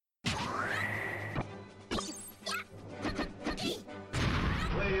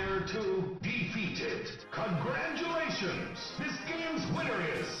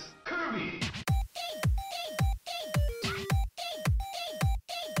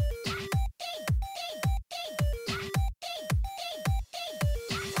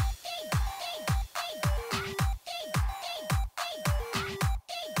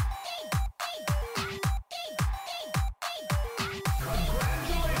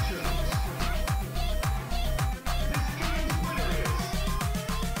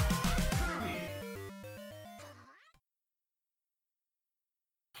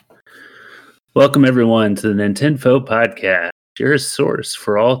Welcome everyone to the Nintendo Podcast, your source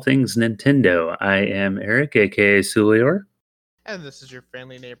for all things Nintendo. I am Eric, aka Sulior. And this is your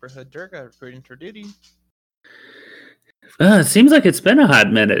friendly neighborhood Durga reporting for duty. It seems like it's been a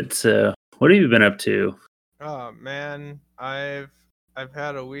hot minute. So, what have you been up to? Oh man, I've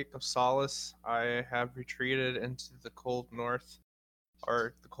had a week of solace. I have retreated into the cold north,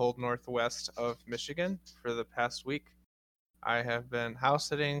 or the cold northwest of Michigan for the past week. I have been house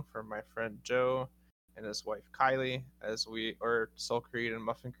sitting for my friend Joe and his wife Kylie, or Soul Creed and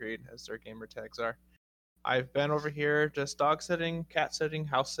Muffin Creed, as their gamer tags are. I've been over here just dog sitting, cat sitting,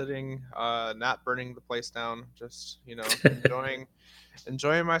 house sitting, not burning the place down, just enjoying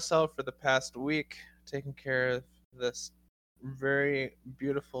myself for the past week, taking care of this very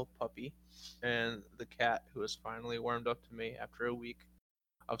beautiful puppy and the cat who has finally warmed up to me after a week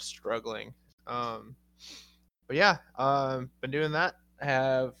of struggling. But yeah, been doing that.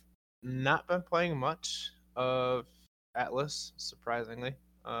 Have not been playing much of Atlas, surprisingly.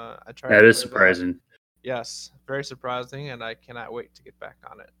 I tried That to is play surprising. that. Yes, very surprising, and I cannot wait to get back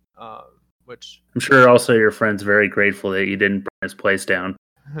on it. Which I'm sure also your friend's very grateful that you didn't burn his place down.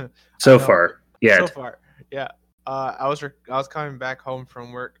 So far, yeah. I was coming back home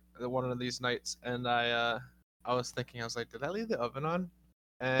from work one of these nights, and I was thinking, I was like, did I leave the oven on?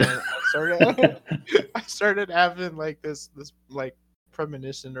 And I started having like this like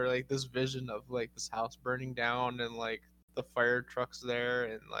premonition or like this vision of like this house burning down and like the fire trucks there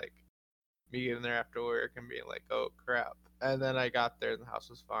and like me getting there after work and being like, oh crap. And then I got there and the house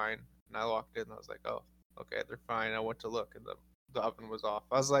was fine. And I walked in and I was like, oh, okay, they're fine. I went to look and the oven was off.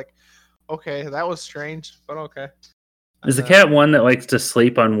 I was like, okay, that was strange, but okay. Is the cat one that likes to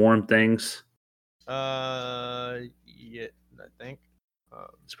sleep on warm things? Yeah, I think.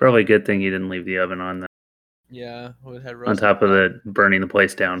 It's probably a good thing you didn't leave the oven on. Yeah, it had on top of the burning the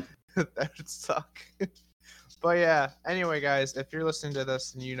place down. That would suck. But yeah, anyway, guys, if you're listening to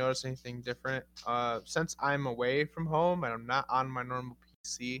this and you notice anything different, since I'm away from home and I'm not on my normal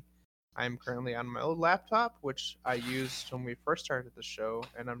PC, I'm currently on my old laptop, which I used when we first started the show,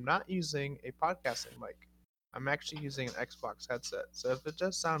 and I'm not using a podcasting mic. I'm actually using an Xbox headset. So if it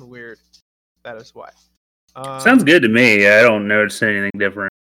does sound weird, that is why. Sounds good to me. I don't notice anything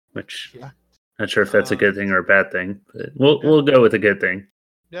different, which yeah. Not sure if that's a good thing or a bad thing, but we'll go with a good thing.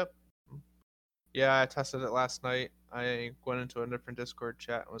 Yep. Yeah, I tested it last night. I went into a different Discord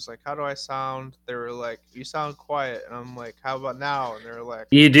chat and was like, how do I sound? They were like, you sound quiet. And I'm like, how about now? And they were like,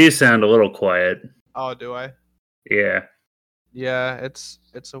 you do sound a little quiet. Oh, do I? Yeah. Yeah, it's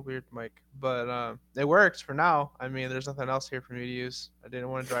a weird mic, but it works for now. I mean, there's nothing else here for me to use. I didn't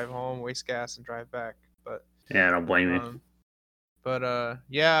want to drive home, waste gas, and drive back. But yeah, I don't blame you. But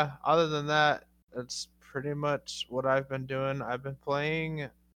yeah, other than that, it's pretty much what I've been doing. I've been playing. I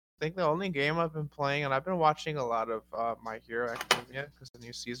think the only game I've been playing, and I've been watching a lot of My Hero Academia because the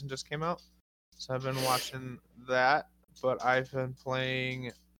new season just came out. So I've been watching that, but I've been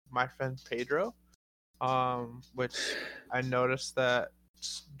playing my friend Pedro, which I noticed that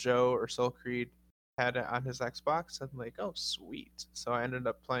Joe or Soul Creed had it on his Xbox. I'm like, oh sweet. So I ended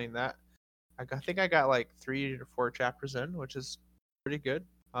up playing that. I think I got like 3 to 4 chapters in, which is pretty good.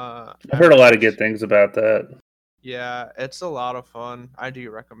 I've heard a lot of good things about that. Yeah, it's a lot of fun. I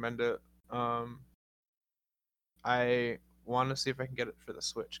do recommend it. I want to see if I can get it for the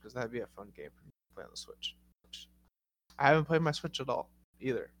Switch because that'd be a fun game for me to play on the Switch. I haven't played my Switch at all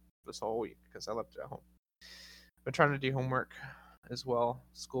either this whole week because I left it at home. Been trying to do homework as well.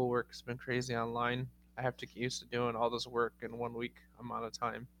 Schoolwork has been crazy online. I have to get used to doing all this work in 1 week amount of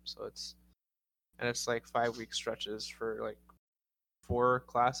time. So it's like 5-week stretches for like 4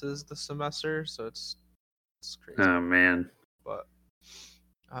 classes this semester. So it's crazy. Oh man. But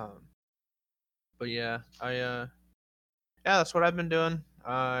yeah, that's what I've been doing.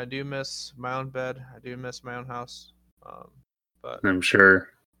 I do miss my own bed. I do miss my own house. But I'm sure.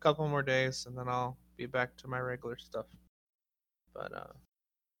 A couple more days and then I'll be back to my regular stuff. But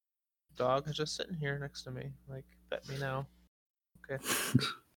dog is just sitting here next to me, like, pet me now. Okay.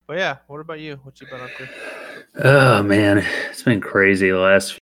 But yeah, what about you? What you been up to? Oh man, it's been crazy the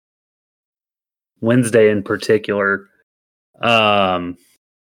last Wednesday in particular. I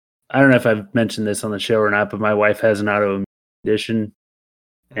don't know if I've mentioned this on the show or not, but my wife has an autoimmune condition,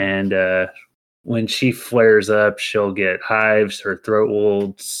 and when she flares up, she'll get hives. Her throat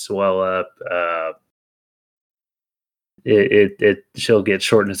will swell up. She'll get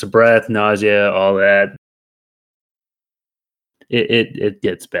shortness of breath, nausea, all that. It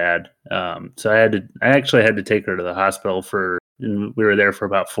gets bad. So I actually had to take her to the hospital and we were there for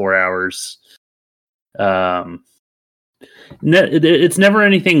about 4 hours. it's never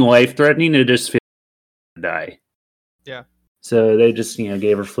anything life-threatening. It just feels like die. Yeah. So they just,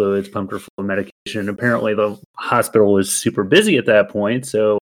 gave her fluids, pumped her full of medication. Apparently the hospital was super busy at that point,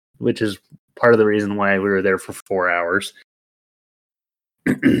 which is part of the reason why we were there for 4 hours.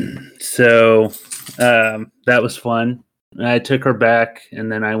 So that was fun. I took her back,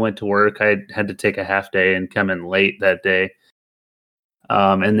 and then I went to work. I had to take a half day and come in late that day,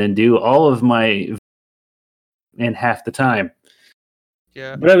 and then do all of my in half the time.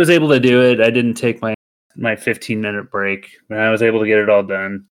 Yeah. But I was able to do it. I didn't take my 15-minute break, but I was able to get it all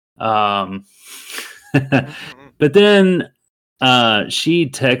done. But then she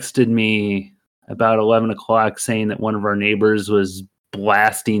texted me about 11 o'clock saying that one of our neighbors was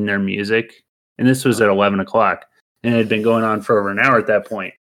blasting their music. And this was at 11 o'clock. And it had been going on for over an hour at that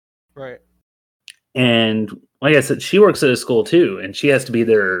point. Right. And like I said, she works at a school too. And she has to be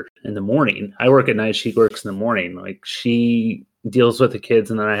there in the morning. I work at night. She works in the morning. Like, she deals with the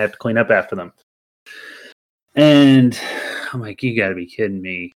kids and then I have to clean up after them. And I'm like, you got to be kidding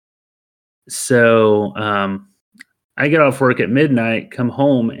me. So I get off work at midnight, come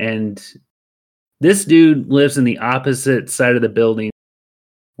home, and this dude lives in the opposite side of the building.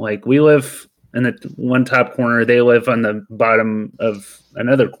 Like, we live in the one top corner. They live on the bottom of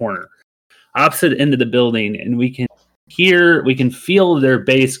another corner. Opposite end of the building. And we can feel their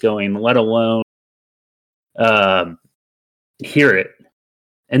bass going, let alone hear it.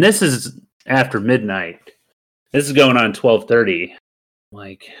 And this is after midnight. This is going on 12:30.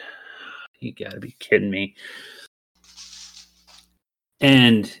 Like, you gotta be kidding me.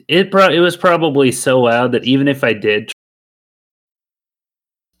 And it was probably so loud that even if I did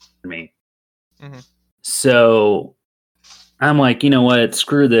me. Mm-hmm. So I'm like, you know what?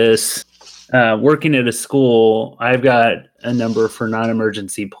 Screw this. Working at a school, I've got a number for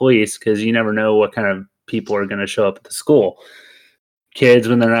non-emergency police because you never know what kind of people are going to show up at the school. Kids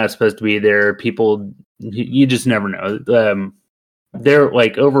when they're not supposed to be there. People, you just never know. They're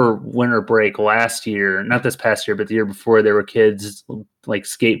like over winter break last year, not this past year, but the year before, there were kids like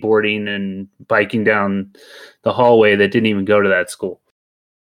skateboarding and biking down the hallway that didn't even go to that school.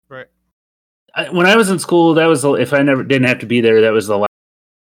 Right. When I was in school, that was, if I didn't have to be there, that was the last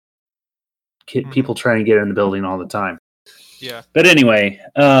people trying to get in the building all the time. Yeah. But anyway,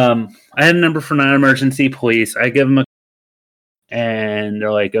 I had a number for non-emergency police. I give them a, and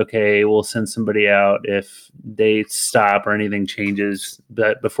they're like, okay, we'll send somebody out if they stop or anything changes.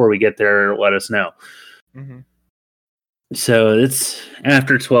 But before we get there, let us know. Mm-hmm. So it's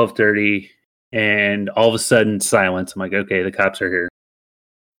after 12:30, and all of a sudden, silence. I'm like, okay, the cops are here.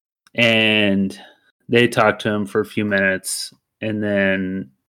 And they talked to him for a few minutes. And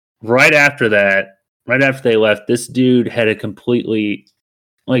then right after they left, this dude had a complete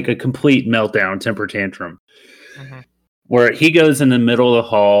meltdown, temper tantrum. Mm-hmm. Where he goes in the middle of the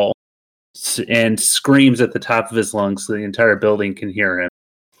hall and screams at the top of his lungs so the entire building can hear him.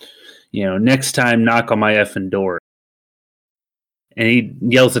 Next time, knock on my effing door. And he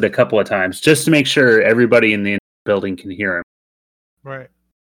yells it a couple of times just to make sure everybody in the building can hear him. Right.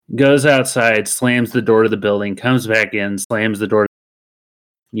 Goes outside, slams the door to the building, comes back in, slams the door.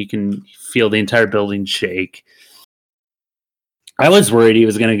 You can feel the entire building shake. I was worried he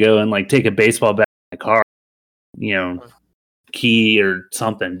was going to go and take a baseball bat in the car, key or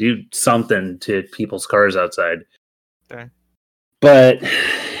something, do something to people's cars outside. Okay. But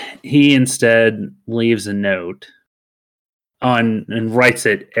he instead leaves a note and writes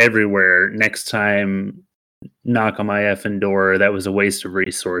it everywhere. Next time, knock on my effing door. That was a waste of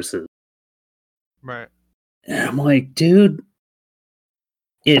resources. Right. And I'm like, dude,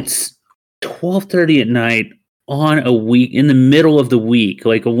 it's 12:30 at night on a week, in the middle of the week,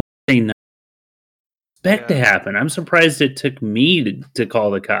 like a Wednesday night. Expect to happen. I'm surprised it took me to call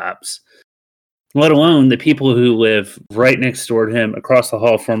the cops, let alone the people who live right next door to him, across the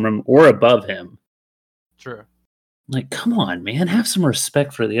hall from him, or above him. True. Like, come on, man, have some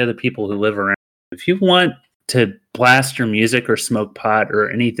respect for the other people who live around. If you want to blast your music or smoke pot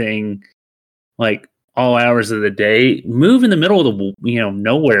or anything like all hours of the day, move in the middle of the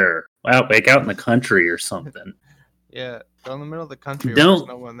nowhere, out in the country or something. Yeah, go in the middle of the country where there's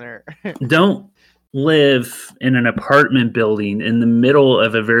no one there. Don't live in an apartment building in the middle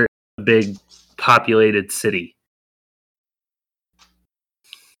of a very big populated city.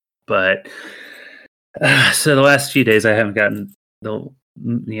 But so the last few days I haven't gotten a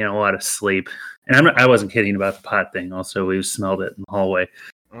lot of sleep, and I wasn't kidding about the pot thing. Also, we smelled it in the hallway.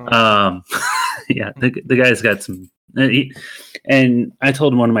 Yeah, the guy's got some, and I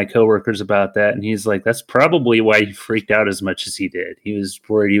told one of my coworkers about that, and he's like, "That's probably why he freaked out as much as he did. He was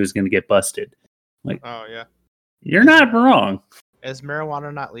worried he was going to get busted." Like, oh yeah, You're not wrong. Is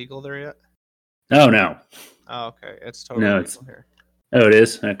marijuana not legal there yet? Oh, no. Oh, okay. It's totally No, legal here. Oh, it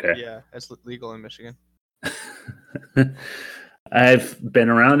is? Okay. Yeah, it's legal in Michigan. I've been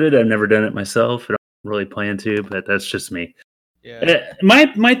around it. I've never done it myself. I don't really plan to, but that's just me. Yeah.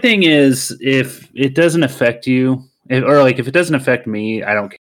 My thing is, if it doesn't affect you, if it doesn't affect me, I don't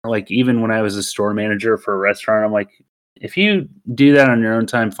care. Like, even when I was a store manager for a restaurant, I'm like, if you do that on your own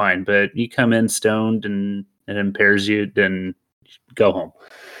time, fine. But you come in stoned and it impairs you, then go home.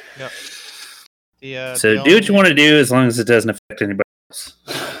 Yep. So do what you want to do as long as it doesn't affect anybody else.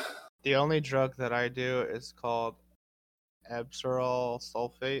 The only drug that I do is called Absol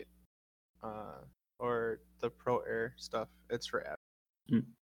sulfate, or the Pro Air stuff. It's for asthma.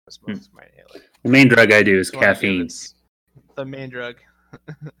 Most of my inhaler. The main drug I do is caffeine. The main drug.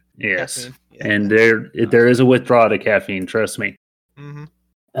 Yes, caffeine. Yeah. And there is a withdrawal to caffeine. Trust me. Mm-hmm.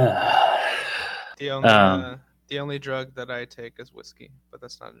 The only drug that I take is whiskey, but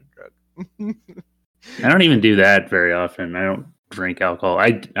that's not a drug. I don't even do that very often. I don't drink alcohol.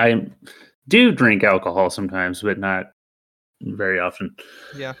 I do drink alcohol sometimes, but not very often.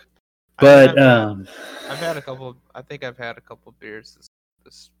 Yeah. But I've had a couple. I think I've had a couple beers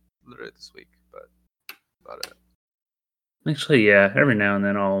this week, but about it. Actually, yeah. Every now and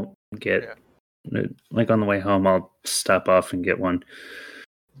then I'll get like on the way home. I'll stop off and get one.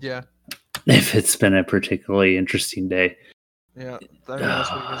 Yeah. If it's been a particularly interesting day. Yeah. I mean,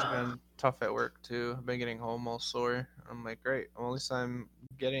 this week has been tough at work too. I've been getting home all sore. I'm like, great. Well, at least I'm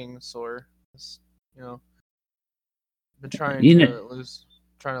getting sore. Been trying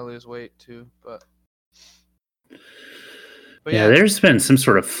to lose weight too, but yeah, there's been some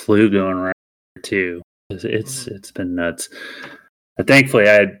sort of flu going around here too. It's been nuts. But thankfully,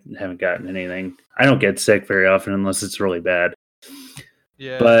 I haven't gotten anything. I don't get sick very often unless it's really bad.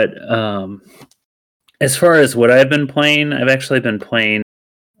 Yeah. But as far as what I've been playing, I've actually been playing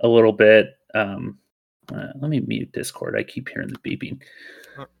a little bit. Let me mute Discord. I keep hearing the beeping.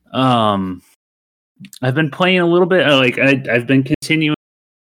 I've been playing a little bit. I've been continuing.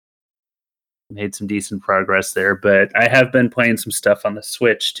 Made some decent progress there, but I have been playing some stuff on the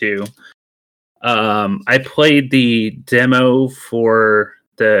Switch too. I played the demo for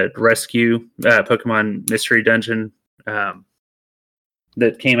the Rescue Pokemon Mystery Dungeon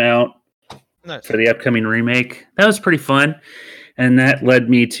that came out for the upcoming remake. That was pretty fun, and that led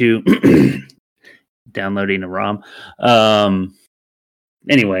me to downloading a ROM.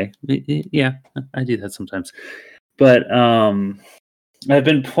 Anyway, yeah, I do that sometimes. But I've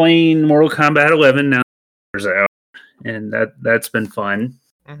been playing Mortal Kombat 11 now, out, and that's been fun.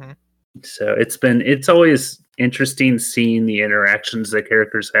 Mm-hmm. So it's always interesting seeing the interactions that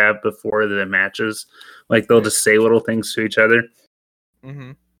characters have before the matches. Like they'll just say little things to each other.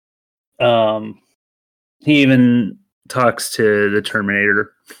 Mm-hmm. He even talks to the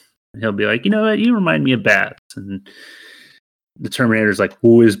Terminator. He'll be like, you know what, you remind me of Bats. And the Terminator's like,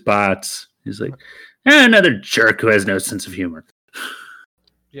 who is Bats? He's like, another jerk who has no sense of humor.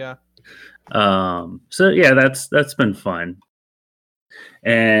 Yeah. So yeah, that's been fun.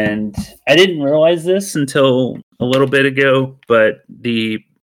 And I didn't realize this until a little bit ago, but the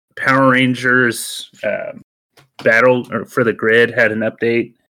Power Rangers battle for the grid had an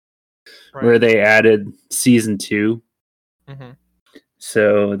update where they added season 2. Mm-hmm.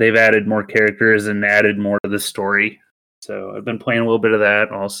 So they've added more characters and added more to the story. So I've been playing a little bit of that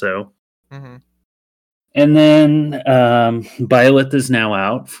also. Mm-hmm. And then Violet is now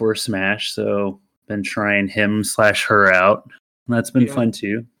out for Smash, so been trying him/her out. And that's been fun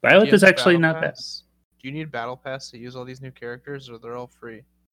too. Violet is actually not bad. Do you need Battle Pass to use all these new characters, or they're all free?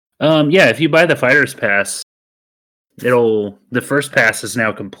 Yeah, if you buy the Fighter's Pass, the first pass is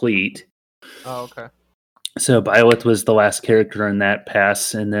now complete. Oh, okay. So Violet was the last character in that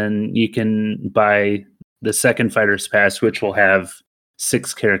pass, and then you can buy the second Fighter's Pass, which will have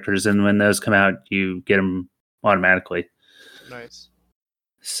 6 characters, and when those come out, you get them automatically. Nice.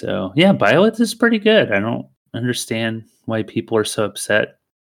 So yeah, Violet is pretty good. I don't understand why people are so upset.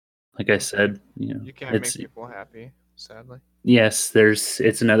 Like I said, you can't make people happy, sadly. Yes,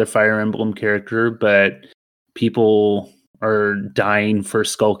 it's another Fire Emblem character, but people are dying for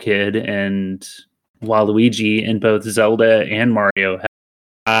Skull Kid and Waluigi in both Zelda and Mario have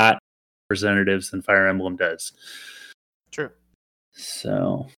a lot more representatives than Fire Emblem does. True.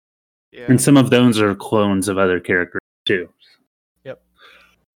 So, yeah. And some of those are clones of other characters too. Yep.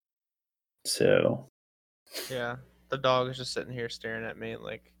 So. Yeah, the dog is just sitting here staring at me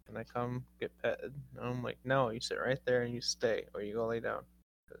like, can I come get petted? And I'm like, no, you sit right there and you stay, or you go lay down.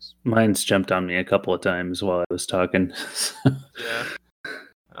 Mine's jumped on me a couple of times while I was talking. Yeah.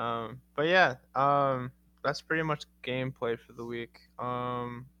 But yeah, that's pretty much gameplay for the week.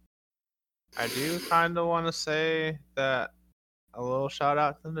 I do kind of want to say that a little shout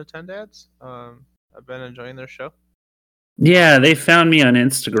out to the Nintendads. I've been enjoying their show. Yeah, they found me on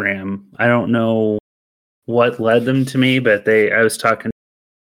Instagram. I don't know what led them to me, but I was talking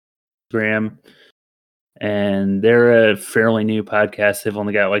to Instagram, and they're a fairly new podcast. They've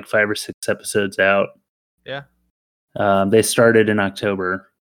only got like 5 or 6 episodes out. Yeah. They started in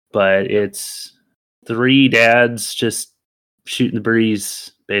October, but it's 3 dads just shooting the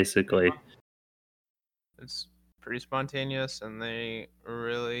breeze, basically. It's pretty spontaneous, and I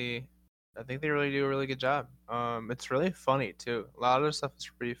think they really do a really good job. It's really funny too. A lot of the stuff is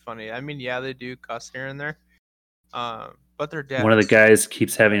pretty funny. I mean, yeah, they do cuss here and there. But they're dads. One of the guys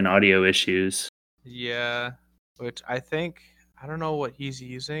keeps having audio issues. Yeah, which I don't know what he's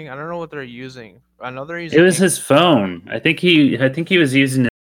using. I don't know what they're using. I know they're using. It was his phone. I think he was using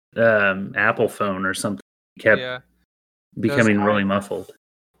Apple phone or something. He kept becoming really muffled.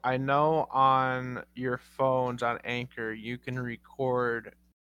 I know on your phones on Anchor you can record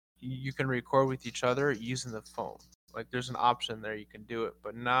with each other using the phone. Like there's an option there you can do it,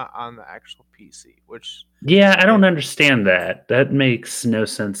 but not on the actual PC, which I don't understand that. That makes no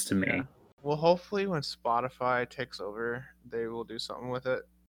sense to me. Well, hopefully when Spotify takes over, they will do something with it,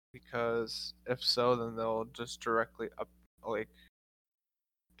 because if so, then they'll just directly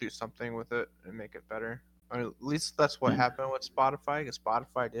do something with it and make it better. Or at least that's what happened with Spotify, because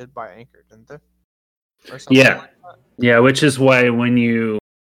Spotify did buy Anchor, didn't they? Or something like that. Yeah, which is why when you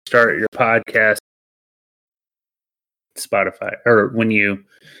start your podcast, Spotify, or when you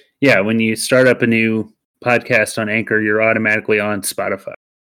start up a new podcast on Anchor, you're automatically on Spotify.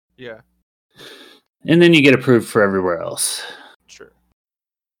 Yeah. And then you get approved for everywhere else. Sure.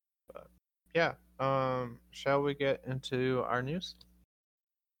 But yeah. Shall we get into our news?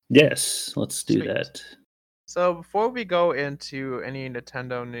 Yes, let's do that. So before we go into any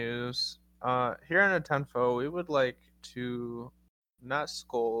Nintendo news, here on Nintendo, we would like to not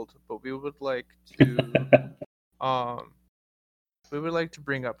scold, but we would like to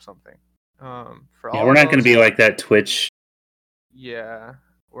bring up something. We're not going to be like that Twitch. Yeah,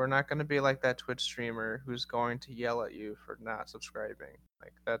 we're not going to be like that Twitch streamer who's going to yell at you for not subscribing.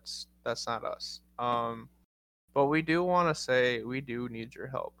 Like that's not us. But we do want to say we do need your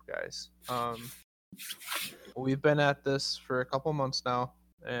help, guys. We've been at this for a couple months now,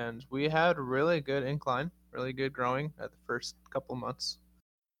 and we had really good incline, really good growing at the first couple months.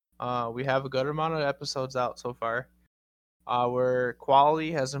 We have a good amount of episodes out so far. Our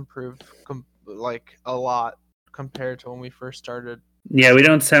quality has improved a lot compared to when we first started. Yeah, we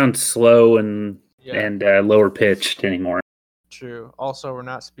don't sound slow and lower pitched anymore. True. Also, we're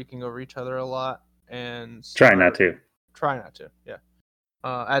not speaking over each other a lot, and try not to. Yeah.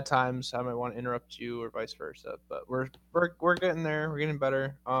 At times, I might want to interrupt you or vice versa, but we're getting there. We're getting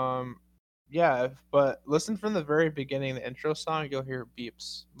better. But listen from the very beginning, the intro song, you'll hear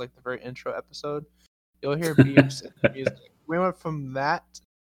beeps, like the very intro episode. You'll hear beeps in the music. We went from that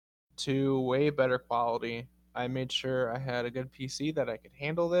to way better quality. I made sure I had a good PC that I could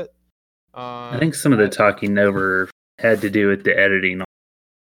handle it. I think some of the talking over had to do with the editing.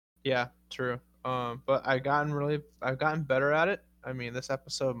 Yeah, true. But I've gotten better at it. I mean, this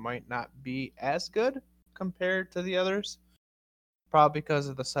episode might not be as good compared to the others, probably because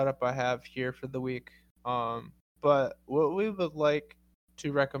of the setup I have here for the week. But what we would like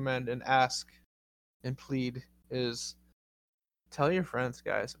to recommend and ask and plead is tell your friends,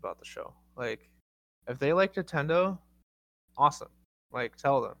 guys, about the show. Like, if they like Nintendo, awesome. Like,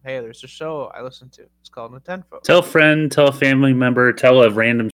 tell them, hey, there's a show I listen to. It's called Nintendo. Tell a friend, tell a family member, tell a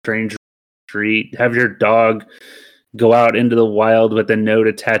random stranger on the street. Have your dog go out into the wild with a note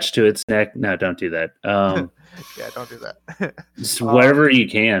attached to its neck. No, don't do that. Yeah, don't do that. Just whatever you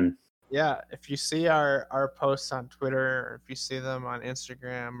can. Yeah, if you see our posts on Twitter, or if you see them on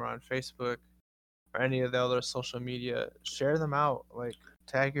Instagram or on Facebook or any of the other social media, share them out. Like,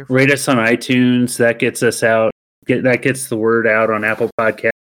 tag your friends. Rate us on iTunes. That gets us out. That gets the word out on Apple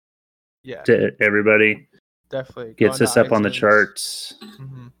Podcast. Yeah, to everybody. Definitely gets us up iTunes. On the charts.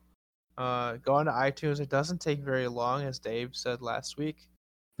 Mm-hmm. Go on to iTunes. It doesn't take very long, as Dave said last week.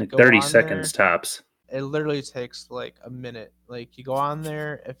 Like 30 seconds tops. It literally takes like a minute. Like, you go on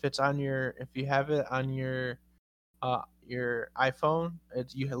there, if you have it on your iPhone,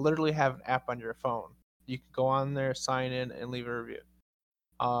 you literally have an app on your phone. You can go on there, sign in, and leave a review.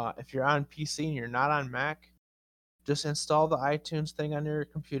 If you're on PC and you're not on Mac, just install the iTunes thing on your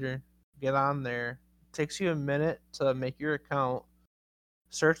computer. Get on there. It takes you a minute to make your account.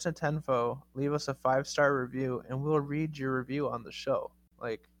 Search Nintendo, leave us a 5-star review, and we'll read your review on the show.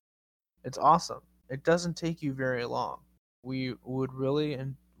 Like, it's awesome. it doesn't take you very long. We would really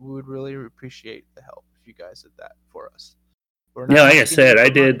appreciate the help if you guys did that for us. We're not Yeah, like I asking you said, I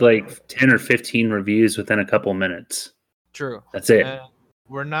for money. did like 10 or 15 reviews within a couple minutes. True. That's it. And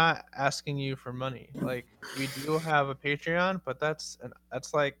we're not asking you for money. Like, we do have a Patreon, but that's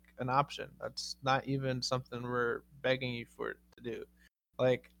like an option. That's not even something we're begging you for to do.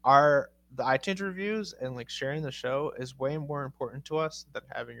 Like, the iTunes reviews and like sharing the show is way more important to us than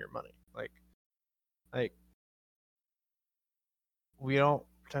having your money. Like we don't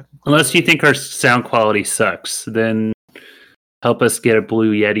technically Unless you really. think our sound quality sucks, then help us get a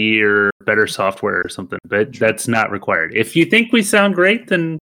Blue Yeti or better software or something. But True. that's not required. If you think we sound great,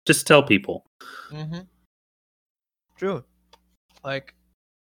 then just tell people. Mm-hmm. True. Like,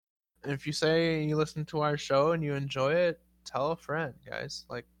 if you say you listen to our show and you enjoy it, tell a friend, guys.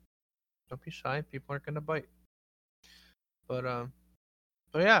 Like, don't be shy. People aren't gonna bite. But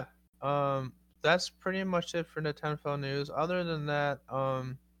yeah. That's pretty much it for the Tenfell news. Other than that,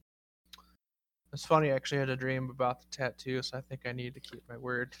 it's funny. I actually had a dream about the tattoo, so I think I need to keep my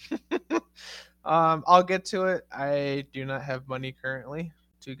word. I'll get to it. I do not have money currently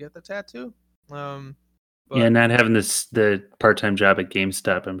to get the tattoo. Yeah, But not having the part-time job at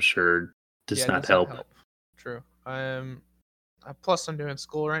GameStop, I'm sure, does yeah, it not doesn't help. help. True. Plus I'm doing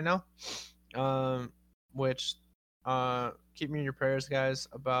school right now. Which keep me in your prayers, guys,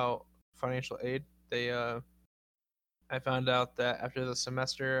 about financial aid. I found out that after the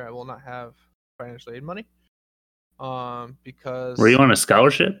semester I will not have financial aid money. Were Because you on a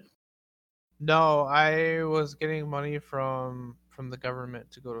scholarship? no, I was getting money from the government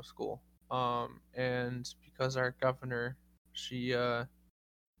to go to school. And because our governor, she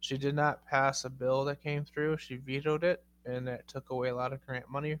did not pass a bill that came through. She vetoed it, and it took away a lot of grant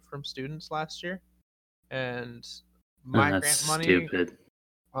money from students last year. And Oh, my that's grant money stupid.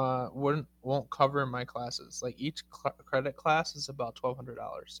 won't cover my classes. Like, each credit class is about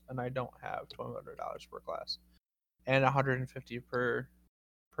 $1,200, and I don't have $1,200 per class, and 150 per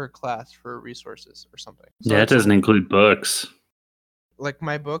class for resources or something. So Yeah, it it's doesn't include books. like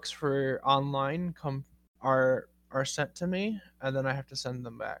my books for online are sent to me, and then I have to send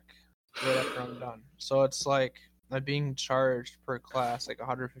them back right after I'm done. So it's like I'm being charged per class like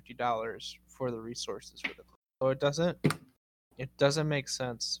 $150 for the resources for the class. So it doesn't make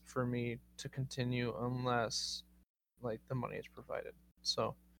sense for me to continue unless like the money is provided.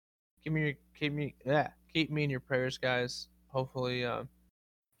 So keep me in your prayers, guys. Hopefully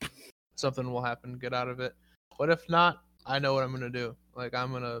something will happen good out of it. But if not, I know what I'm gonna do. Like,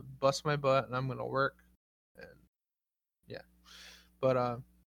 I'm gonna bust my butt and I'm gonna work, and yeah. But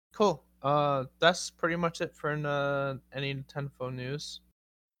cool. That's pretty much it for any Nintendo news.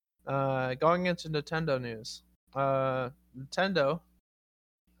 Going into Nintendo news. Nintendo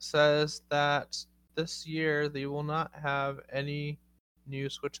says that this year they will not have any new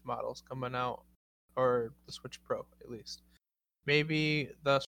Switch models coming out, or the Switch Pro at least. Maybe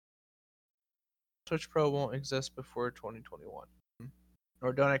the Switch Pro won't exist before 2021,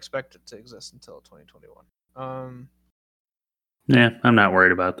 or don't expect it to exist until 2021. Yeah, I'm not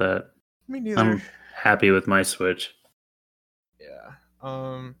worried about that. Me neither. I'm happy with my Switch. Yeah.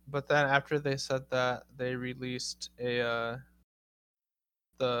 But then after they said that, they released the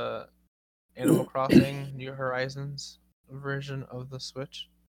Animal Crossing New Horizons version of the Switch.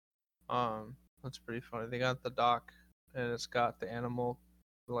 That's pretty funny. They got the dock, and it's got the animal,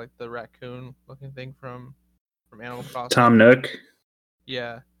 like the raccoon looking thing from Animal Crossing. Tom Nook.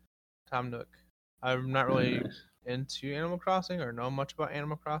 Yeah, Tom Nook. I'm not really into Animal Crossing or know much about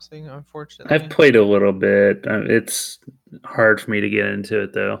Animal Crossing, unfortunately. I've played a little bit. It's hard for me to get into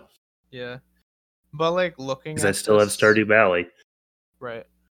it though, Yeah, but like looking because I at still have this, Stardew Valley. right?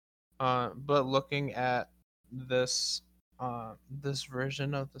 But looking at this, this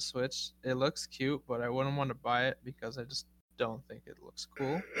version of the Switch, it looks cute, but I wouldn't want to buy it because I just don't think it looks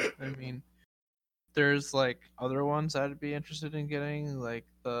cool. I mean, there's like other ones I'd be interested in getting, like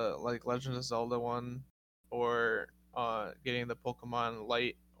the Legend of Zelda one, or getting the Pokemon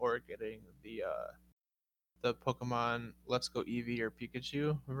Light, or getting the Pokemon Let's Go Eevee or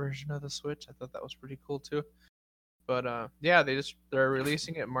Pikachu version of the Switch. I thought that was pretty cool too. But yeah, they're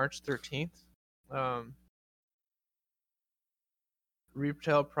releasing it March 13th. Um,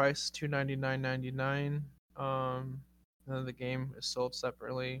 Retail price $299.99. And then the game is sold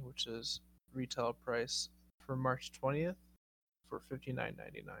separately, which is retail price for March 20th for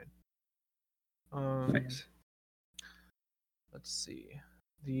 $59.99. Nice. Let's see.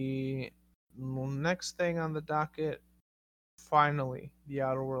 The next thing on the docket, finally, The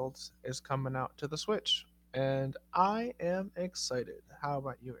Outer Worlds is coming out to the Switch. and I am excited. How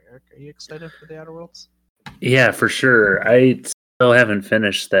about you, Eric? Are you excited for the Outer Worlds? Yeah, for sure. I still haven't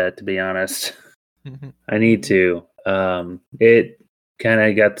finished that, to be honest. I need to. It kind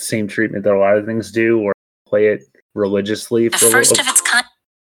of got the same treatment that a lot of things do, where I play it religiously for a little. Of its kind.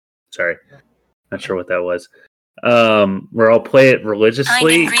 Sorry, not sure what that was. Where I'll play it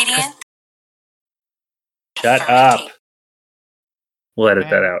religiously. Shut up. We'll edit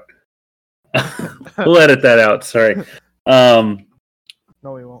that out. We'll edit that out. Sorry. No,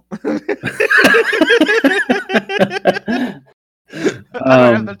 we won't. I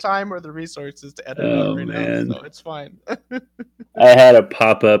don't have the time or the resources to edit out right now, so it's fine. I had a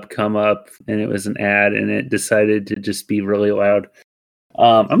pop-up come up, and it was an ad, and it decided to just be really loud.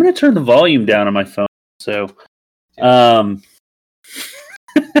 I'm going to turn the volume down on my phone. So,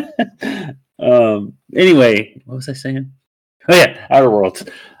 anyway, what was I saying? Oh yeah, Outer Worlds.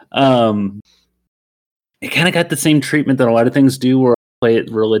 It kind of got the same treatment that a lot of things do, where I play it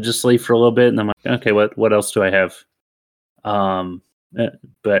religiously for a little bit, and I'm like, okay, what else do I have?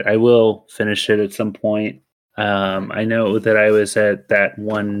 But I will finish it at some point. I know that I was at that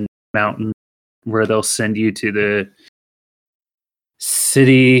one mountain where they'll send you to the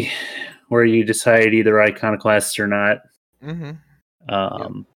city where you decide either iconoclast or not.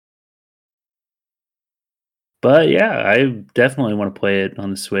 Mm-hmm. But yeah, I definitely want to play it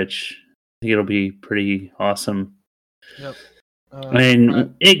on the Switch. I think it'll be pretty awesome. Yep. I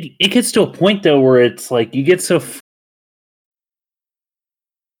mean, it gets to a point though where it's like you get so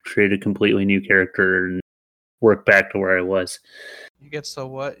create a completely new character and work back to where I was. You get so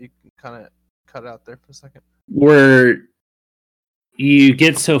what? You can kind of cut out there for a second. Where you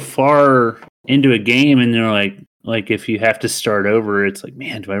get so far into a game and you're like if you have to start over, it's like,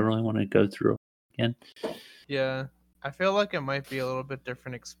 man, do I really want to go through again? Yeah, I feel like it might be a little bit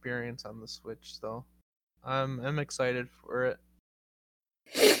different experience on the Switch, though. I'm excited for it.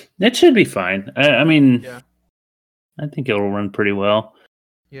 It should be fine. I mean, yeah. I think it'll run pretty well.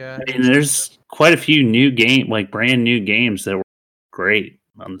 Yeah, I mean, there's quite a few brand new games that were great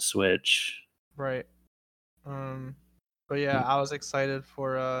on the Switch. Right. But yeah, I was excited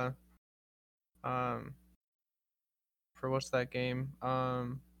for what's that game?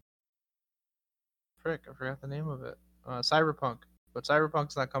 Frick, I forgot the name of it. Cyberpunk. But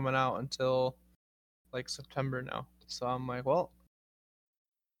Cyberpunk's not coming out until like September now. So I'm like, well,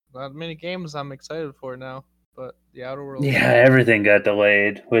 not many games I'm excited for now. But the Outer Worlds. Yeah, everything got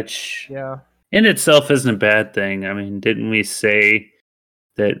delayed, which in itself isn't a bad thing. I mean, didn't we say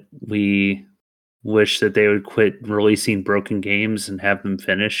that we wish that they would quit releasing broken games and have them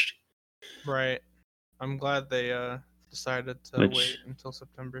finished? Right. I'm glad they decided to wait until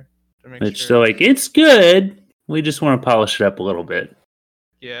September to make sure. They're like, it's good. We just want to polish it up a little bit.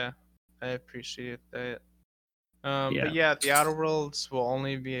 Yeah, I appreciate that. But yeah, the Outer Worlds will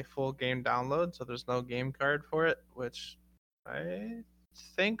only be a full game download, so there's no game card for it, which I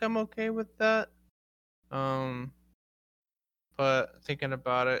think I'm okay with that. But thinking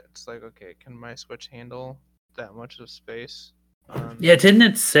about it, it's like, okay, can my Switch handle that much of space? Yeah, didn't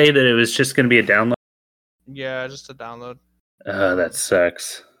it say that it was just going to be a download? Yeah, just a download. That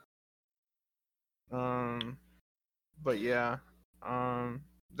sucks. But yeah,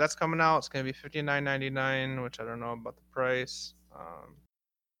 that's coming out. It's gonna be $59.99, which I don't know about the price.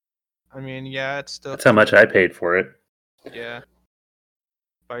 I mean, yeah, it's still. That's how much I paid for it. Yeah.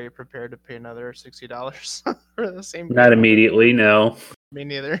 Are you prepared to pay another $60 for the same? Not immediately, no. Me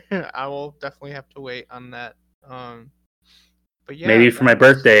neither. I will definitely have to wait on that. But yeah, maybe for my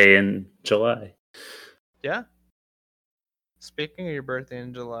birthday in July. Yeah. Speaking of your birthday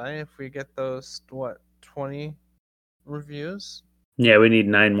in July, if we get those 20 reviews? Yeah, we need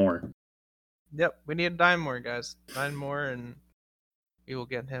 9 more. Yep, we need 9 more, guys. 9 more, and we will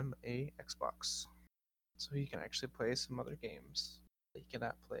get him a Xbox, so he can actually play some other games that he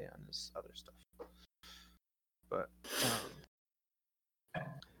cannot play on his other stuff. But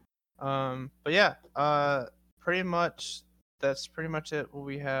but yeah, pretty much that's pretty much it. What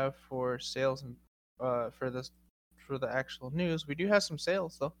we have for sales and for the actual news. We do have some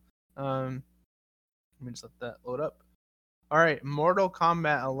sales though. Let me just let that load up. All right, Mortal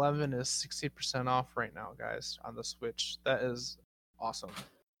Kombat 11 is 60% off right now, guys, on the Switch. That is awesome.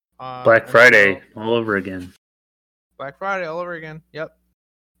 Black Friday all over again. Black Friday all over again. Yep.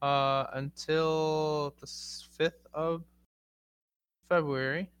 Until the 5th of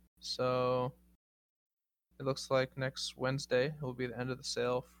February. So it looks like next Wednesday will be the end of the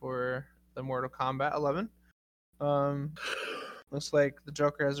sale for the Mortal Kombat 11. Looks like the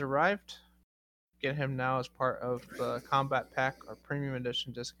Joker has arrived. get him now as part of the Combat Pack or Premium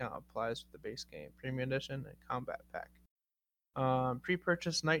Edition. Discount applies with the base game, Premium Edition, and Combat Pack.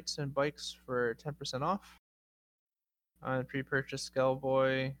 Pre-purchase Knights and Bikes for 10% off. Pre-purchase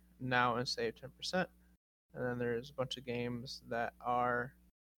Skellboy now and save 10%. And then there's a bunch of games that are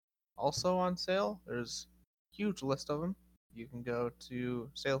also on sale. There's a huge list of them. You can go to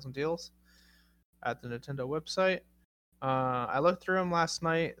Sales and Deals at the Nintendo website. I looked through them last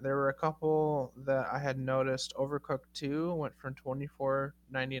night. There were a couple that I had noticed. Overcooked 2 went from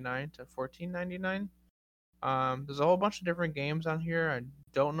 $24.99 to $14.99. There's a whole bunch of different games on here. I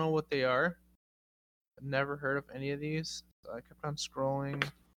don't know what they are. I've never heard of any of these. So I kept on scrolling.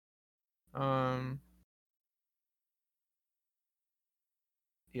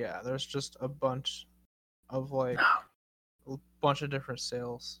 Yeah, there's just a bunch of a bunch of different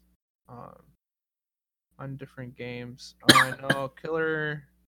sales on different games. I know Killer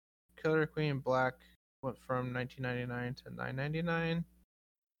Queen Black went from $19.99 to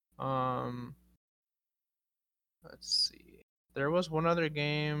 $9.99. Let's see. There was one other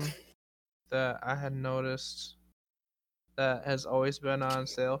game that I had noticed that has always been on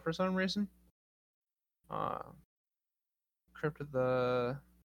sale for some reason. Crypt of the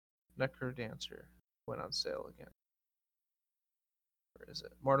Necrodancer went on sale again. Where is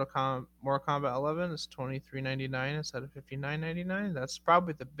it? Mortal Kombat 11 is $23.99 instead of $59.99. That's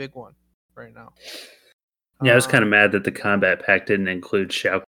probably the big one right now. Yeah, I was kind of mad that the Combat Pack didn't include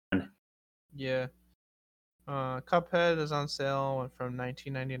Shao Kahn. Yeah. Cuphead is on sale, went from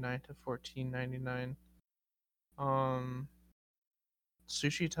 $19.99 to $14.99.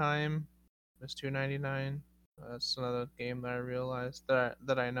 Sushi Time is $2.99. That's another game that I realized that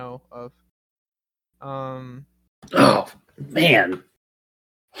I know of. Oh man.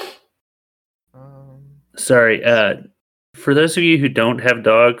 Sorry. For those of you who don't have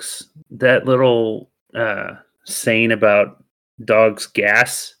dogs, that little saying about dogs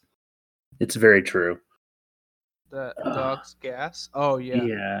gas, it's very true. That dog's gas? Oh, yeah.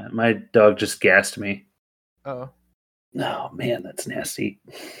 Yeah, my dog just gassed me. Oh. Oh, man, that's nasty.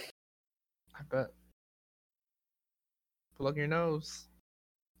 I bet. Plug your nose.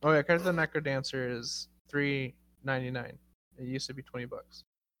 Oh, yeah, Crypt of the Necrodancer is $3.99. It used to be $20.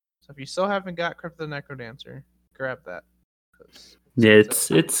 So if you still haven't got Crypt of the Necrodancer, grab that. Yeah,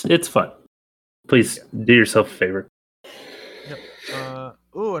 it's fun. Please do yourself a favor. Yep.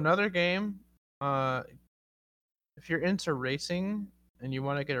 Another game. If you're into racing and you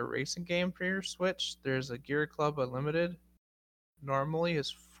want to get a racing game for your Switch, there's a Gear Club Unlimited. Normally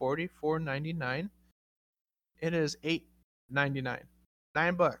is $44.99. It is $8.99.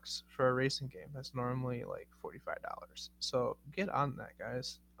 $9 for a racing game. That's normally like $45. So get on that,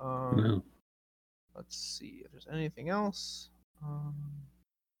 guys. Let's see if there's anything else.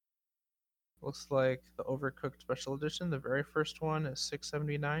 Looks like the Overcooked Special Edition, the very first one, is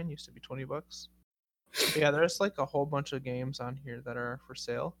 $6.79. Used to be $20. But yeah, there's like a whole bunch of games on here that are for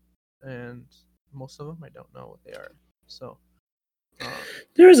sale, and most of them I don't know what they are. So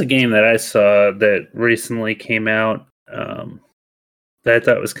there was a game that I saw that recently came out that I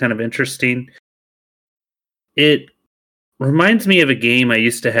thought was kind of interesting. It reminds me of a game I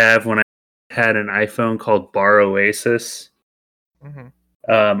used to have when I had an iPhone called Bar Oasis. Mm-hmm.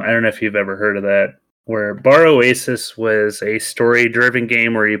 I don't know if you've ever heard of that, where Bar Oasis was a story-driven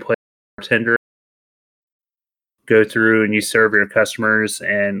game where you play a bartender, go through and you serve your customers,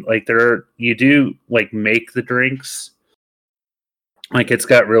 and like you do like make the drinks. Like it's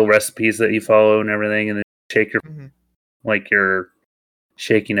got real recipes that you follow and everything, and then you shake your like you're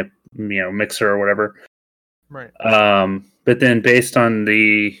shaking a mixer or whatever. Right. But then based on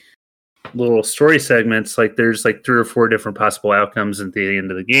the little story segments, like there's like 3 or 4 different possible outcomes at the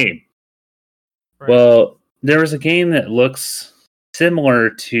end of the game. Right. Well, there was a game that looks similar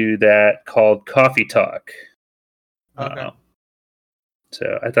to that called Coffee Talk. Okay.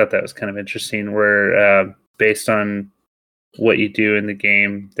 So I thought that was kind of interesting, where based on what you do in the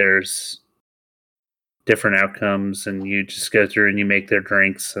game, there's different outcomes, and you just go through and you make their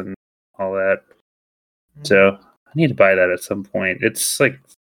drinks and all that. So I need to buy that at some point. It's like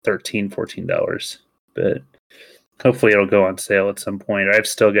 $13-14, but hopefully it'll go on sale at some point. I've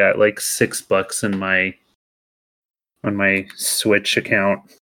still got like $6 on my Switch account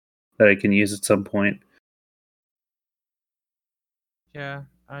that I can use at some point. Yeah,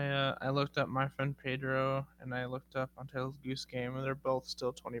 I looked up My Friend Pedro and I looked up Untitled Goose Game, and they're both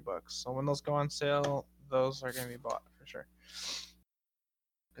still $20. So when those go on sale, those are gonna be bought for sure.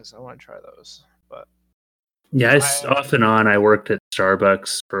 Because I want to try those. But yeah, off and on, I worked at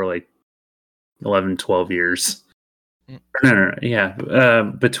Starbucks for like 11, 12 years. No. Yeah,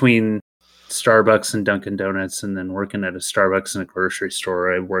 between Starbucks and Dunkin' Donuts, and then working at a Starbucks and a grocery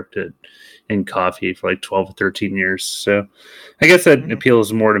store. I worked in coffee for like 12 or 13 years. So I guess that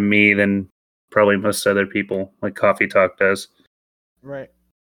appeals more to me than probably most other people, like Coffee Talk does. Right.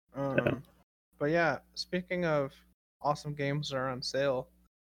 But yeah, speaking of awesome games that are on sale,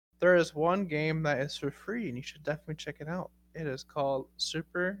 there is one game that is for free, and you should definitely check it out. It is called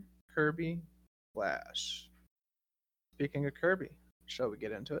Super Kirby Flash. Speaking of Kirby, shall we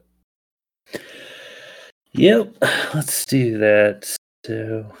get into it? Yep, let's do that.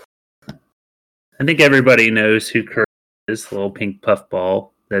 So, I think everybody knows who Kirby is, the little pink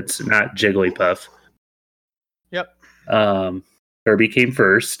puffball that's not Jigglypuff. Yep. Kirby came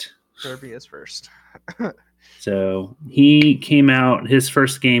first. Kirby is first. So he came out, his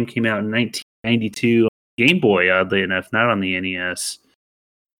first game came out in 1992 on Game Boy, oddly enough, not on the NES.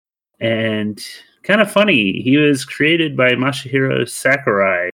 And kind of funny, he was created by Masahiro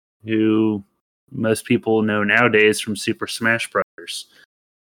Sakurai, who most people know nowadays from Super Smash Brothers.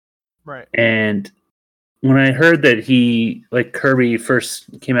 Right. And when I heard that Kirby first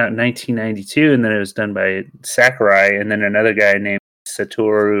came out in 1992, and then it was done by Sakurai, and then another guy named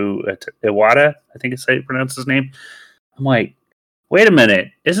Satoru Iwata, I think it's how you pronounce his name. I'm like, wait a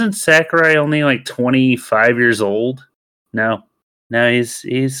minute, isn't Sakurai only like 25 years old? No,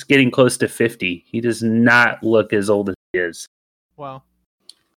 he's getting close to 50. He does not look as old as he is. Wow.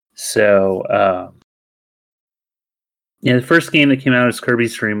 So, the first game that came out was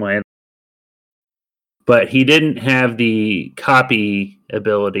Kirby's Dream Land, but he didn't have the copy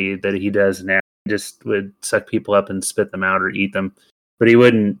ability that he does now. He just would suck people up and spit them out or eat them, but he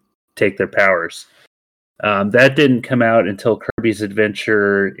wouldn't take their powers. That didn't come out until Kirby's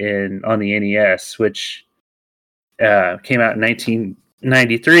Adventure on the NES, which came out in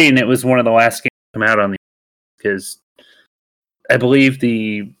 1993, and it was one of the last games to come out on the because I believe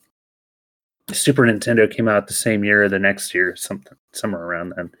the Super Nintendo came out the same year or the next year, somewhere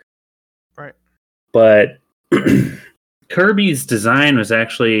around then. Right. But Kirby's design was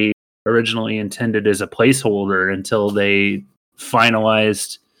actually originally intended as a placeholder until they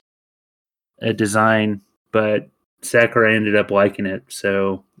finalized a design, but Sakurai ended up liking it.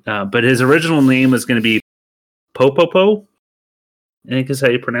 So, but his original name was going to be Popopo, I think is how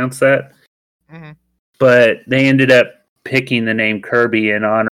you pronounce that. Mm-hmm. But they ended up picking the name Kirby in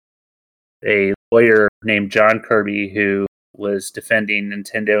honor of a lawyer named John Kirby who was defending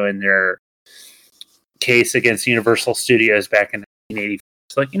Nintendo in their case against Universal Studios back in 1984.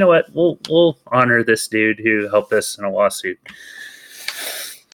 It's like, you know what? We'll honor this dude who helped us in a lawsuit.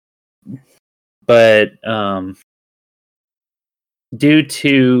 But due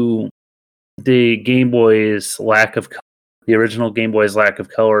to the Game Boy's the original Game Boy's lack of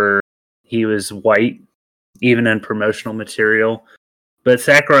color, he was white, even in promotional material. But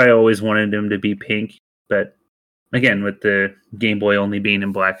Sakurai always wanted him to be pink. But again, with the Game Boy only being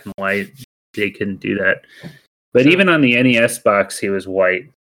in black and white, they couldn't do that. But even on the NES box, he was white.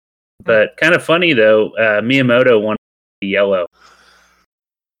 But kind of funny, though, Miyamoto wanted to be yellow.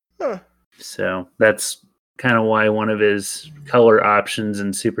 Huh. So that's kind of why one of his color options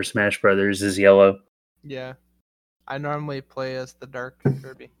in Super Smash Brothers is yellow. Yeah. I normally play as the dark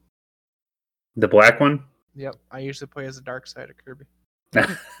Kirby. The black one? Yep. I usually play as the dark side of Kirby.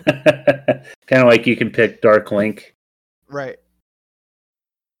 Kind of like you can pick Dark Link. Right.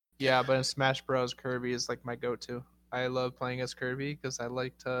 Yeah, but in Smash Bros, Kirby is like my go-to. I love playing as Kirby because I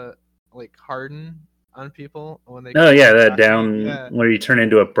like to harden on people when they. Oh yeah, that down where you turn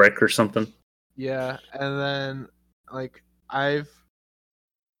into a brick or something. Yeah, and then I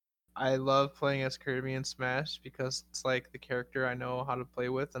love playing as Kirby in Smash because it's like the character I know how to play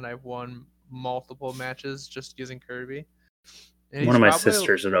with, and I've won multiple matches just using Kirby. And one of my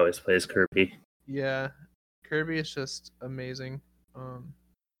sisters would always play as Kirby. Yeah, Kirby is just amazing.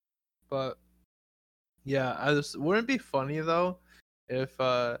 But yeah, wouldn't it be funny though if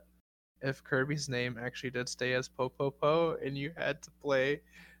Kirby's name actually did stay as Popopo and you had to play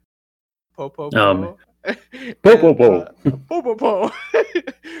Popopo. Popopo. Popopo.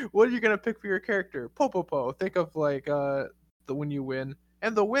 What are you gonna pick for your character? Popopo. Think of the when you win,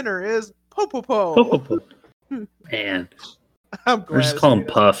 and the winner is Popopo. Popopo. Man, I'm glad. Or just call him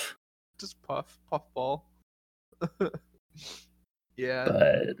Puff. Just Puffball.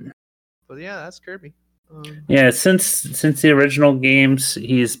 Yeah. But yeah, that's Kirby. Yeah, since the original games,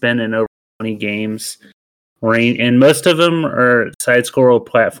 he's been in over 20 games. And most of them are side-scroll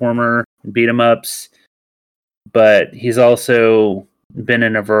platformer, beat-em-ups. But he's also been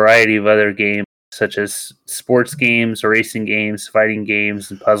in a variety of other games, such as sports games, racing games, fighting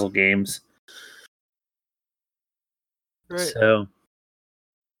games, and puzzle games. Right. So,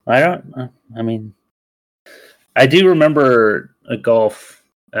 I don't. I mean, I do remember a golf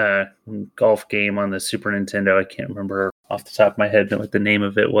game on the Super Nintendo. I can't remember off the top of my head what the name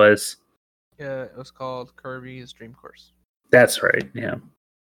of it was. Yeah, it was called Kirby's Dream Course. That's right. Yeah,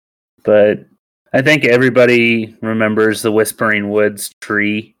 but I think everybody remembers the Whispering Woods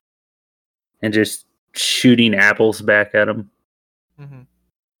tree and just shooting apples back at them. Mm-hmm.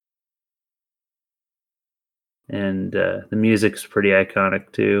 And the music's pretty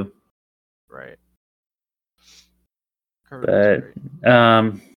iconic too. Right. But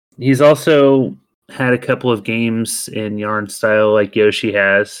he's also had a couple of games in yarn style like Yoshi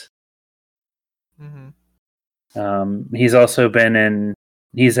has. Mm-hmm. He's also been in.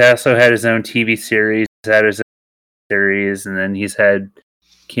 He's also had his own TV series. He's had his own series, and then he's had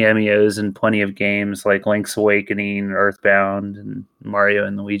cameos in plenty of games like Link's Awakening, Earthbound, and Mario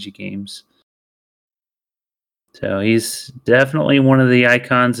and Luigi games. So he's definitely one of the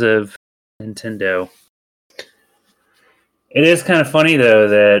icons of Nintendo. It is kind of funny though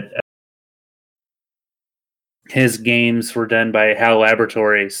that his games were done by HAL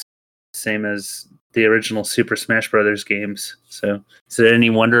Laboratories, same as the original Super Smash Brothers games. So is it any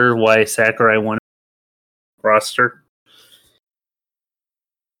wonder why Sakurai won roster?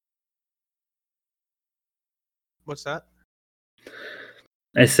 What's that?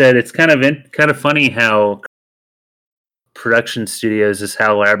 I said it's kind of funny how production studios is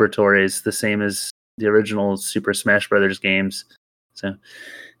HAL Laboratories, the same as the original Super Smash Brothers games. So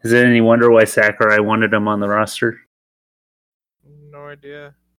is it any wonder why Sakurai wanted him on the roster? No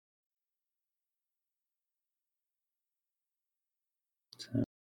idea. So,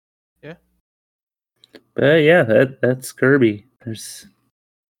 yeah. But yeah, that's Kirby. He's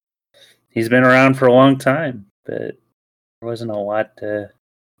been around for a long time, but there wasn't a lot that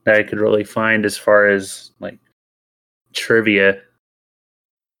I could really find as far as like trivia.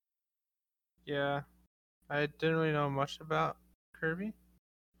 Yeah, I didn't really know much about Kirby,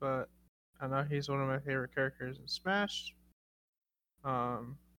 but I know he's one of my favorite characters in Smash.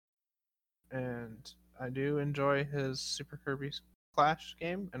 And I do enjoy his Super Kirby Clash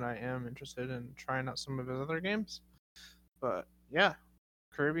game, and I am interested in trying out some of his other games. But yeah,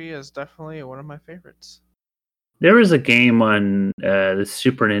 Kirby is definitely one of my favorites. There was a game on the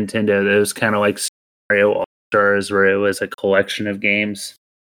Super Nintendo that was kind of like Mario All Stars, where it was a collection of games.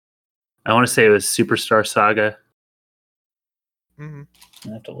 I want to say it was Superstar Saga. Mm-hmm.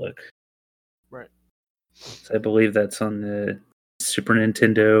 I have to look. Right. I believe that's on the Super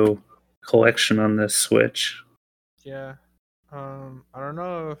Nintendo collection on the Switch. Yeah. I don't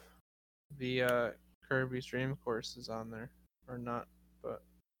know if the Kirby's Dream Course is on there or not, but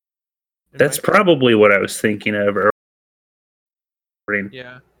That's probably what I was thinking of.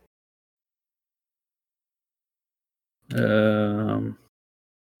 Yeah.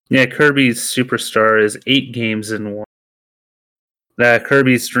 Yeah, Kirby's Superstar is 8 games in one.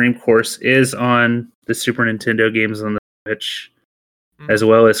 Kirby's Dream Course is on the Super Nintendo games on the Switch, as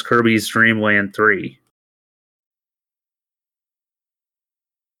well as Kirby's Dream Land 3.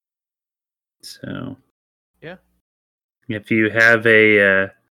 So, yeah, if you have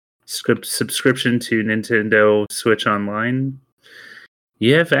a subscription to Nintendo Switch Online,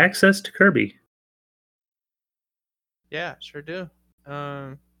 you have access to Kirby. Yeah, sure do.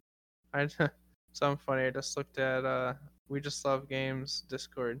 I something funny. I just looked at We Just Love Games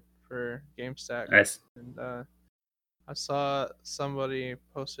Discord for GameStack, Nice. and I saw somebody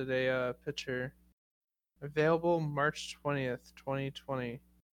posted a picture. Available March 20th, 2020.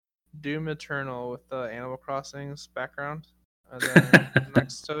 Doom Eternal with the Animal Crossing's background. And then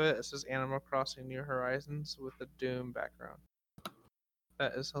next to it says Animal Crossing New Horizons with the Doom background.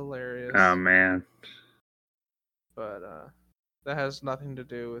 That is hilarious. Oh, man. But that has nothing to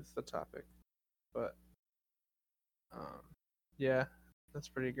do with the topic. But yeah, that's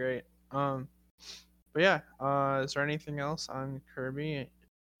pretty great. But yeah, is there anything else on Kirby?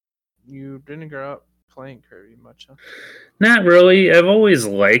 You didn't grow up playing Kirby much, huh? Not really. I've always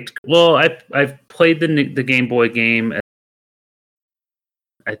liked. Well, I've played the Game Boy game.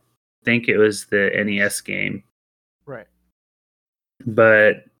 I think it was the NES game. Right.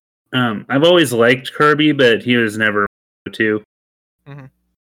 But I've always liked Kirby, but he was never to. Mm-hmm.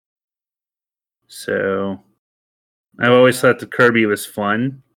 So I've always thought the Kirby was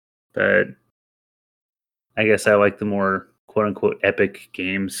fun, but I guess I like the more quote unquote epic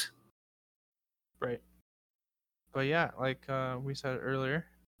games. Right. But yeah, like we said earlier,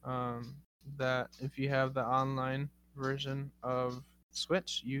 that if you have the online version of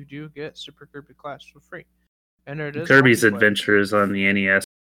Switch, you do get Super Kirby Clash for free. And it is Kirby's Adventure is on the NES.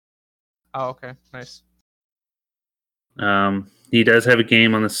 Oh, okay, nice. He does have a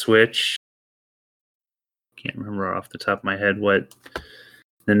game on the Switch. Can't remember off the top of my head what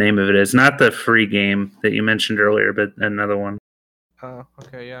the name of it is. Not the free game that you mentioned earlier, but another one. Oh,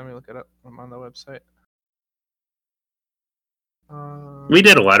 okay. Yeah, let me look it up. I'm on the website. We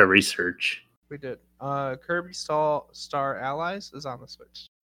did a lot of research. We did. Kirby Star Allies is on the Switch.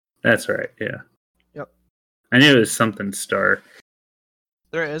 That's right, yeah. Yep. I knew it was something Star.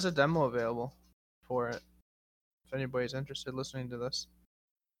 There is a demo available for it, if anybody's interested listening to this.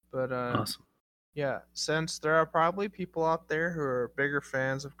 But Awesome. yeah, since there are probably people out there who are bigger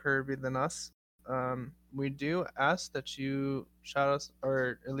fans of Kirby than us, we do ask that you shout us,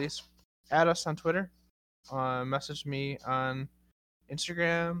 or at least add us on Twitter, message me on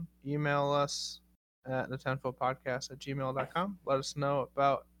Instagram, email us at the tenfold podcast at gmail.com. Let us know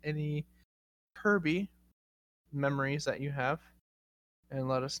about any Kirby memories that you have, and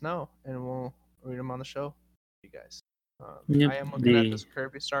let us know, and we'll read them on the show for you guys. Yep, I am looking at this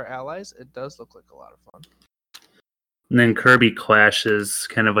Kirby Star Allies. It does look like a lot of fun. And then Kirby Clash is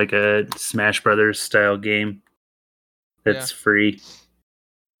kind of like a Smash Brothers style game that's free.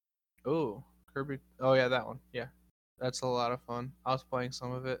 Oh, Kirby. Oh, yeah, that one. Yeah, that's a lot of fun. I was playing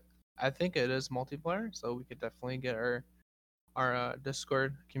some of it. I think it is multiplayer, so we could definitely get our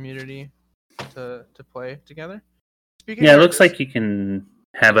Discord community to play together. Speaking Yeah, of it looks like you can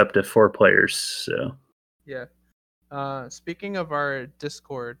have up to 4 players. So yeah. Speaking of our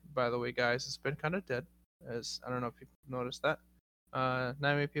Discord, by the way, guys, it's been kind of dead. As I don't know if you've noticed that. Not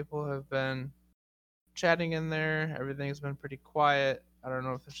many people have been chatting in there. Everything's been pretty quiet. I don't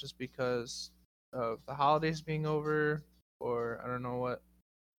know if it's just because of the holidays being over, or I don't know what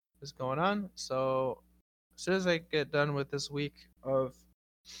is going on. So as soon as I get done with this week of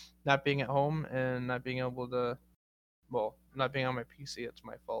not being at home and not being able to, well, not being on my PC, it's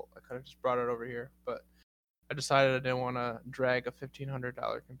my fault. I could have just brought it over here, but I decided I didn't want to drag a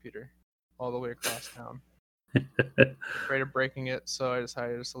 $1,500 computer all the way across town. Afraid of breaking it, so I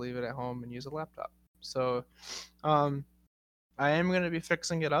decided just to leave it at home and use a laptop. So, I am going to be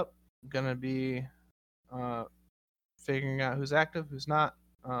fixing it up. I'm going to be figuring out who's active, who's not,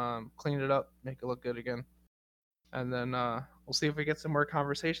 clean it up, make it look good again. And then we'll see if we get some more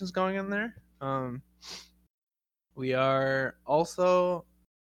conversations going in there. We are also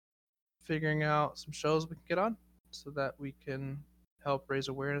figuring out some shows we can get on so that we can help raise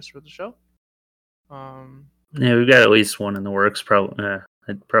awareness for the show. Yeah, we've got at least one in the works, probably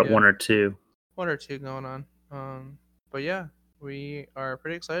one or two. One or two going on. But yeah, we are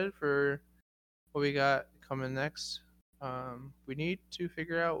pretty excited for what we got coming next. We need to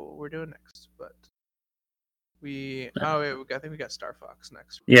figure out what we're doing next, but I think we got Star Fox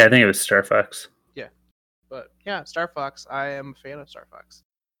next. Yeah, I think it was Star Fox. Yeah, but yeah, Star Fox. I am a fan of Star Fox.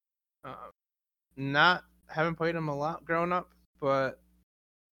 Haven't played him a lot growing up, but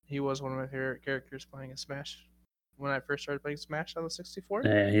he was one of my favorite characters playing in Smash. When I first started playing Smash on the 64.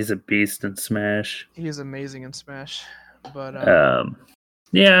 Yeah, he's a beast in Smash. He is amazing in Smash. But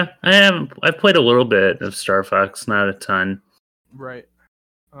yeah, I've played a little bit of Star Fox, not a ton. Right.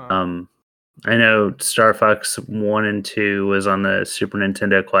 I know Star Fox 1 and 2 was on the Super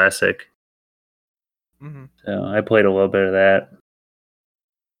Nintendo Classic. Mm-hmm. So I played a little bit of that.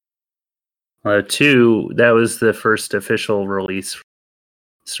 2, that was the first official release.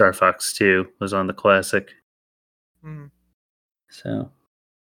 Star Fox 2 was on the Classic. Mm-hmm. So.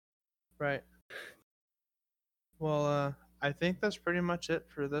 Right. Well, I think that's pretty much it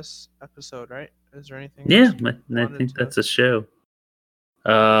for this episode, right? Is there anything else? Yeah, I think that's a show.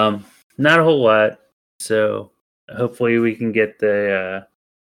 Not a whole lot. So hopefully we can get the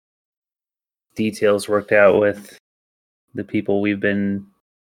details worked out with the people we've been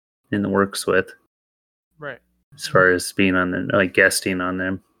in the works with. Right. As far as being on the guesting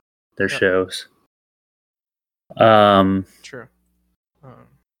on their shows. True.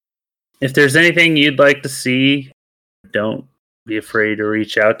 If there's anything you'd like to see, don't be afraid to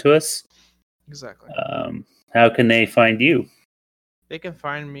reach out to us. Exactly. How can they find you? They can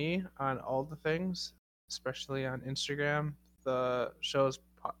find me on all the things, especially on Instagram. The show's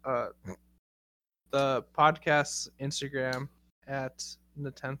the podcast's Instagram at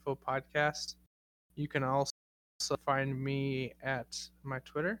the Tenfold Podcast. You can also find me at my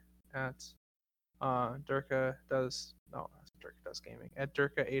Twitter at Durka Does Gaming at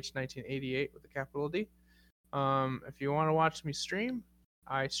DurkaH1988 with a capital D. If you want to watch me stream,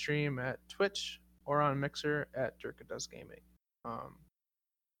 I stream at Twitch or on Mixer at Durka Does Gaming.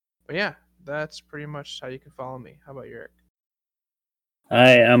 But yeah, that's pretty much how you can follow me. How about you, Eric?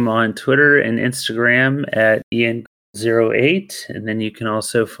 I am on Twitter and Instagram at Ian08, and then you can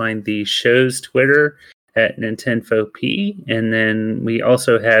also find the show's Twitter at NintendoP. And then we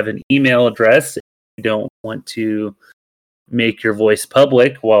also have an email address if you don't want to make your voice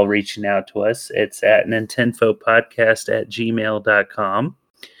public while reaching out to us. It's at nintendopodcast@gmail.com.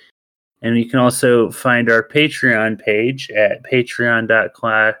 And you can also find our Patreon page at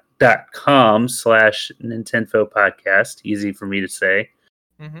patreon.com/Nintendo podcast. Easy for me to say.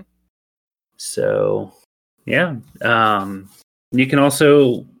 Mm-hmm. So, yeah. You can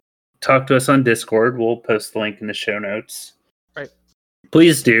also talk to us on Discord. We'll post the link in the show notes. Right.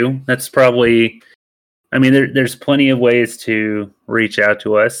 Please do. That's probably... I mean, there's plenty of ways to reach out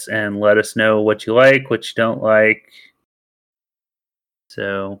to us and let us know what you like, what you don't like.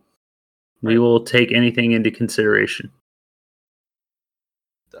 So... we will take anything into consideration.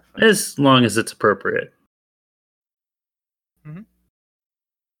 Definitely. As long as it's appropriate. Mm-hmm.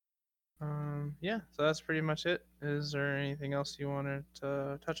 Yeah, so that's pretty much it. Is there anything else you wanted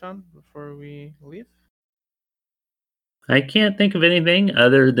to touch on before we leave? I can't think of anything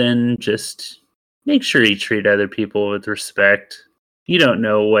other than just make sure you treat other people with respect. You don't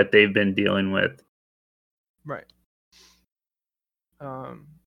know what they've been dealing with. Right.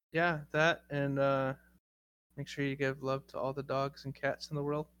 Yeah, that, and make sure you give love to all the dogs and cats in the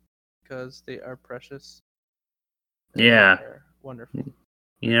world because they are precious. They are wonderful.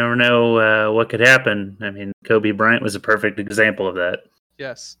 You never know what could happen. I mean, Kobe Bryant was a perfect example of that.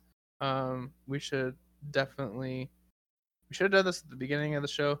 Yes. We should definitely... we should have done this at the beginning of the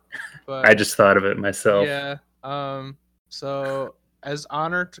show, but I just thought of it myself. Yeah. So as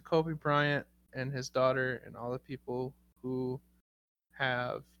honor to Kobe Bryant and his daughter and all the people who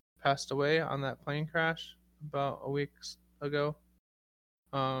have passed away on that plane crash about a week ago,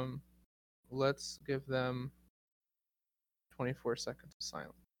 let's give them 24 seconds of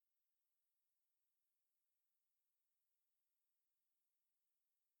silence.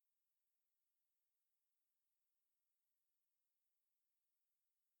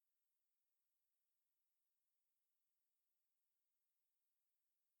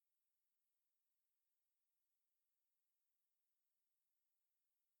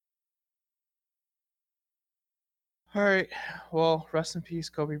 All right. Well, rest in peace,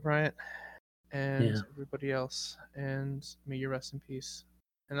 Kobe Bryant, and everybody else. And may you rest in peace.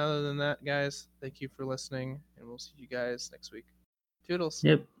 And other than that, guys, thank you for listening, and we'll see you guys next week. Toodles.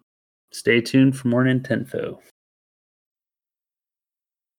 Yep. Stay tuned for more Nintendo.